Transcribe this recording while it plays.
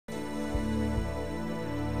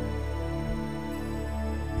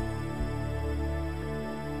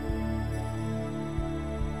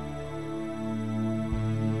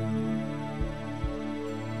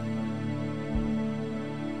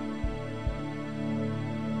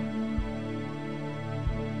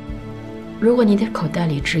如果你的口袋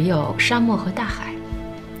里只有沙漠和大海，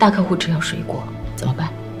大客户只要水果，怎么办？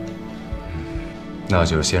那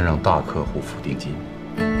就先让大客户付定金，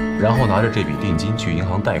然后拿着这笔定金去银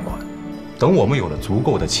行贷款。等我们有了足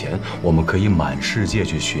够的钱，我们可以满世界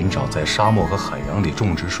去寻找在沙漠和海洋里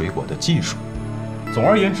种植水果的技术。总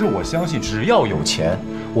而言之，我相信只要有钱，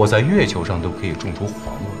我在月球上都可以种出黄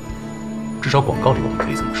瓜来。至少广告里我们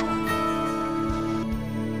可以这么说。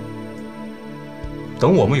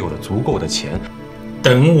等我们有了足够的钱，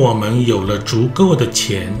等我们有了足够的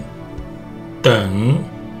钱，等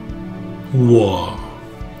我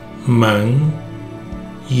们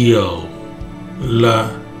有了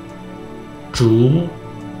足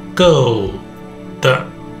够的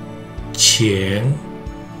钱，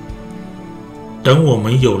等我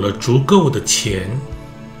们有了足够的钱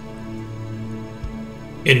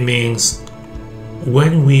It means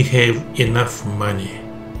when we have enough money.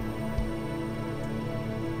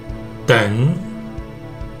 等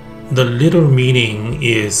The literal meaning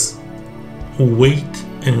is wait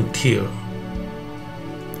until.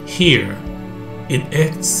 Here, it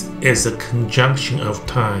acts as a conjunction of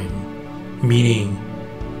time, meaning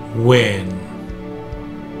when.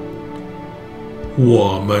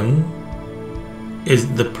 我们 is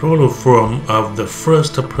the plural form of the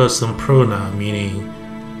first person pronoun, meaning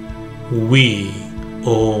we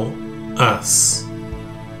or us.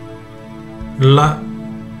 La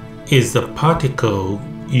is the particle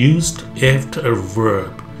used after a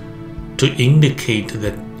verb to indicate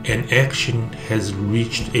that an action has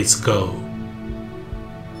reached its goal.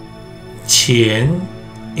 钱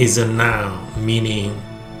is a noun meaning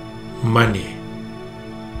money.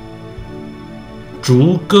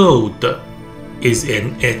 足够的 is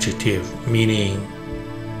an adjective meaning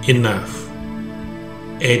enough,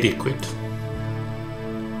 adequate.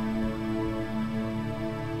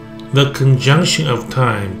 The conjunction of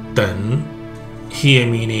time 等 here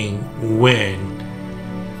meaning when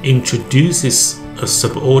introduces a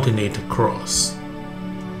subordinate clause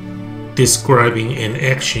describing an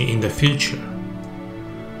action in the future.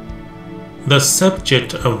 The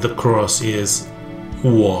subject of the clause is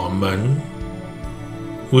我们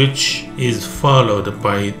which is followed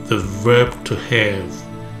by the verb to have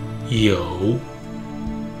有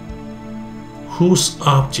whose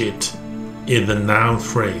object is the noun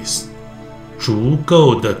phrase 足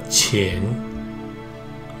够的钱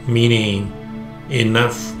meaning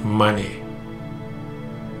enough money,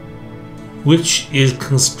 which is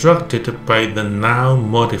constructed by the noun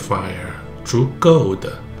modifier 足够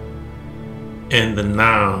的 and the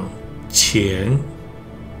noun 钱.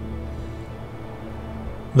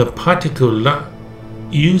 The particle 了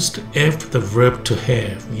used after the verb to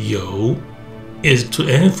have 有 is to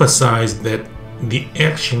emphasize that the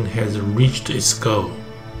action has reached its goal.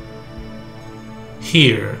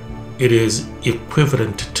 Here, it is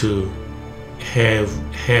equivalent to have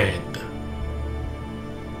had.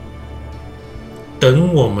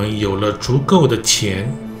 等我们有了足够的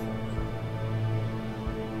钱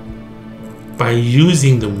By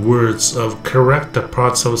using the words of correct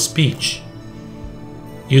parts of speech,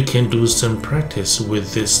 you can do some practice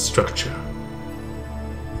with this structure.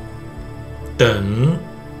 等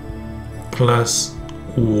plus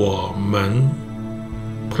我们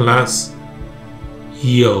plus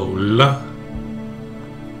有了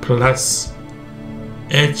plus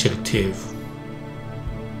adjective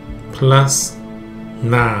plus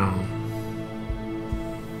noun.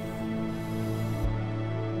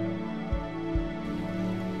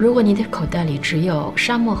 如果你的口袋里只有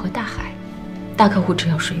沙漠和大海，大客户只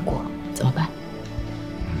要水果，怎么办？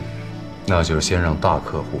那就先让大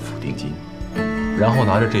客户付定金，然后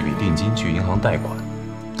拿着这笔定金去银行贷款。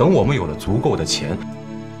等我们有了足够的钱，